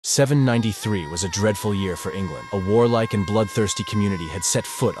793 was a dreadful year for England. A warlike and bloodthirsty community had set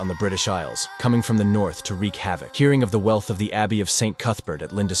foot on the British Isles, coming from the north to wreak havoc. Hearing of the wealth of the abbey of Saint Cuthbert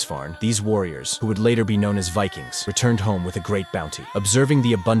at Lindisfarne, these warriors, who would later be known as Vikings, returned home with a great bounty. Observing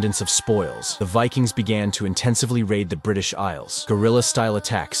the abundance of spoils, the Vikings began to intensively raid the British Isles. Guerrilla-style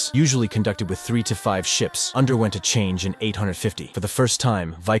attacks, usually conducted with 3 to 5 ships, underwent a change in 850. For the first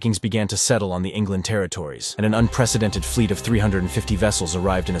time, Vikings began to settle on the England territories, and an unprecedented fleet of 350 vessels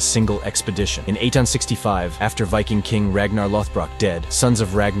arrived in a single expedition. In 865, after Viking king Ragnar Lothbrok dead, sons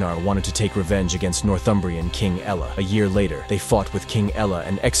of Ragnar wanted to take revenge against Northumbrian King Ella. A year later, they fought with King Ella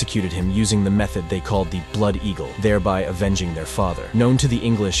and executed him using the method they called the Blood Eagle, thereby avenging their father. Known to the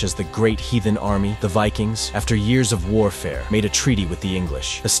English as the Great Heathen Army, the Vikings, after years of warfare, made a treaty with the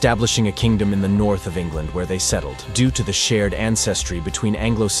English, establishing a kingdom in the north of England where they settled. Due to the shared ancestry between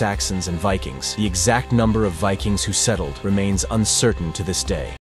Anglo-Saxons and Vikings, the exact number of Vikings who settled remains uncertain to this day.